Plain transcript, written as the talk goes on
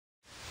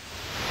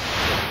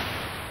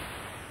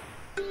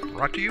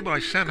Brought to you by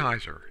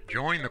Sennheiser,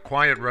 Join the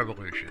Quiet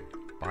Revolution.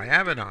 By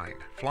Avidine,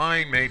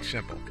 Flying Made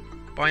Simple.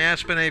 By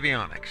Aspen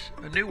Avionics,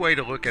 a new way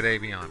to look at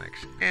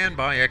avionics. And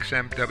by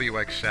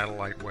XMWX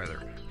Satellite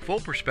Weather,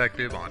 full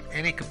perspective on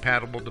any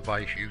compatible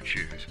device you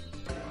choose.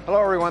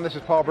 Hello everyone, this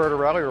is Paul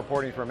Bertorelli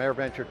reporting from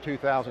AirVenture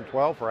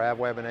 2012 for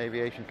AVweb and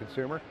Aviation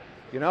Consumer.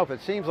 You know, if it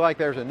seems like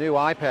there's a new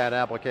iPad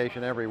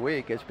application every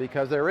week, it's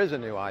because there is a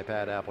new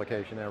iPad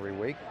application every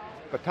week.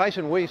 But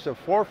Tyson Weiss of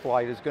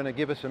Foreflight is going to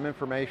give us some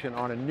information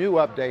on a new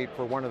update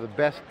for one of the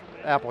best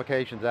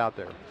applications out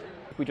there.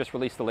 We just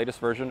released the latest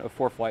version of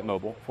Foreflight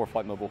Mobile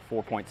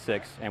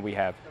 4.6, and we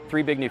have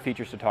 3 big new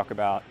features to talk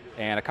about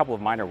and a couple of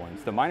minor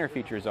ones. The minor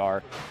features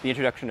are the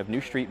introduction of new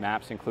street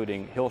maps,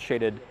 including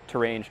hill-shaded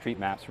terrain street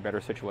maps for better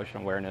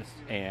situational awareness,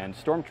 and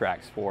storm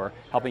tracks for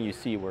helping you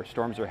see where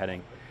storms are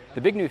heading. The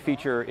big new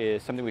feature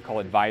is something we call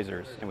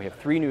advisors, and we have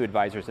 3 new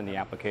advisors in the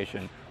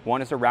application.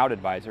 One is a route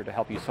advisor to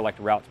help you select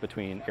routes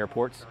between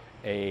airports,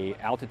 a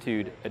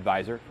altitude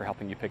advisor for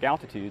helping you pick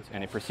altitudes,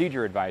 and a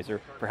procedure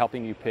advisor for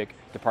helping you pick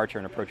departure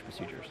and approach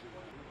procedures.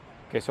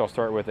 Okay, so I'll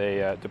start with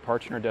a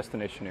departure and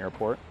destination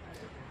airport.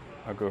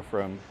 I'll go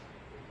from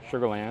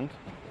Sugar Land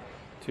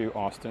to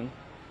Austin.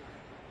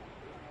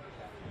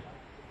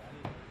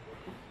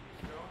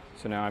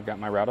 So now I've got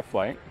my route of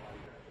flight.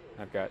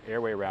 I've got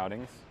airway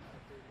routings.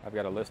 I've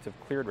got a list of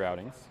cleared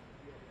routings,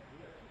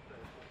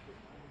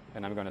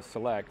 and I'm going to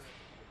select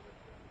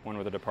one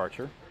with a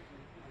departure.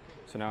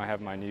 So now I have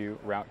my new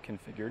route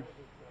configured,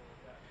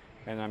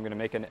 and I'm going to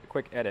make a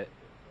quick edit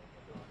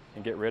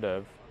and get rid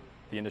of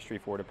the industry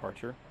for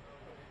departure.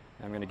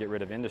 And I'm going to get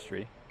rid of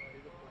industry.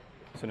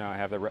 So now I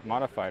have the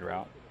modified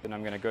route. Then I'm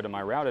going to go to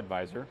my route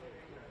advisor.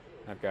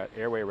 I've got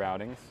airway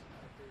routings.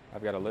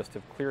 I've got a list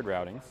of cleared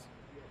routings,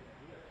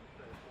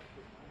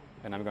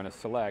 and I'm going to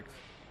select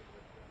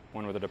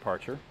one with a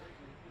departure.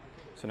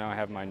 So now I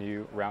have my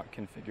new route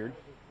configured.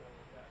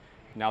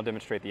 Now I'll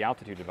demonstrate the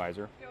altitude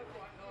advisor.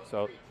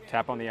 So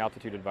tap on the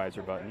altitude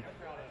advisor button.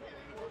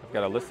 I've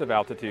got a list of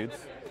altitudes,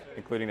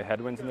 including the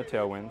headwinds and the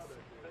tailwinds,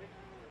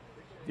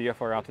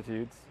 VFR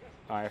altitudes,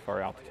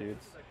 IFR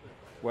altitudes,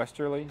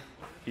 westerly,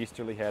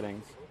 easterly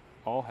headings,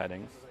 all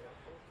headings.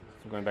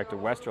 So going back to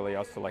westerly,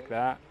 I'll select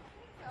that.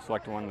 I'll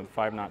select one with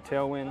 5-knot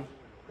tailwind.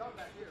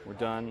 We're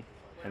done.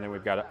 And then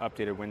we've got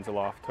updated winds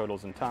aloft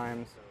totals and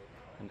times,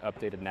 and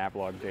updated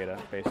navlog data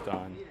based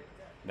on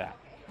that.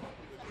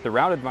 The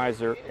route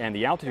advisor and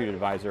the altitude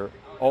advisor,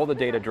 all the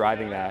data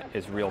driving that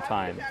is real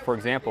time. For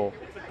example,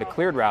 the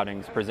cleared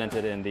routings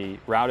presented in the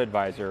route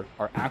advisor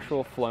are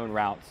actual flown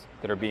routes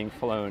that are being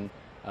flown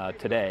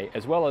today,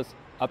 as well as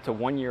up to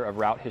 1 year of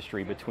route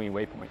history between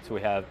waypoints. So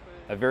we have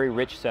a very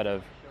rich set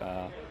of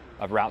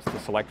routes to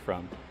select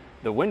from.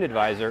 The wind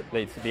advisor,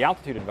 the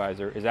altitude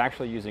advisor, is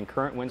actually using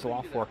current winds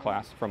aloft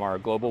forecast from our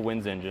global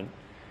winds engine,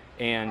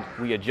 and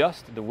we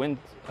adjust the wind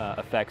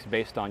effects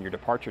based on your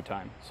departure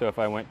time. So if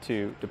I went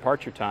to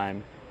departure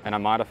time and I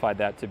modified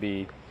that to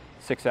be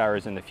 6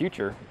 hours in the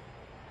future,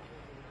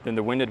 then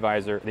the wind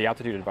advisor, the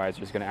altitude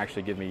advisor, is going to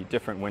actually give me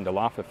different wind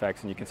aloft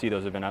effects, and you can see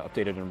those have been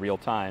updated in real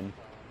time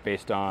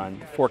based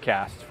on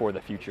forecasts for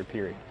the future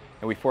period.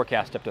 And we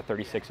forecast up to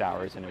 36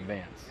 hours in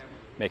advance,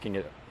 making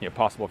it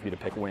possible for you to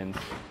pick winds,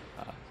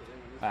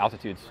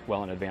 altitudes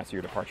well in advance of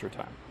your departure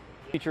time.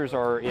 Features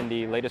are in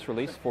the latest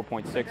release,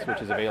 4.6,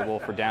 which is available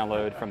for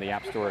download from the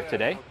App Store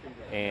today.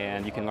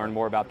 And you can learn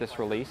more about this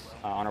release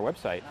on our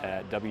website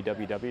at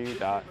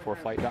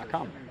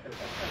www.foreflight.com.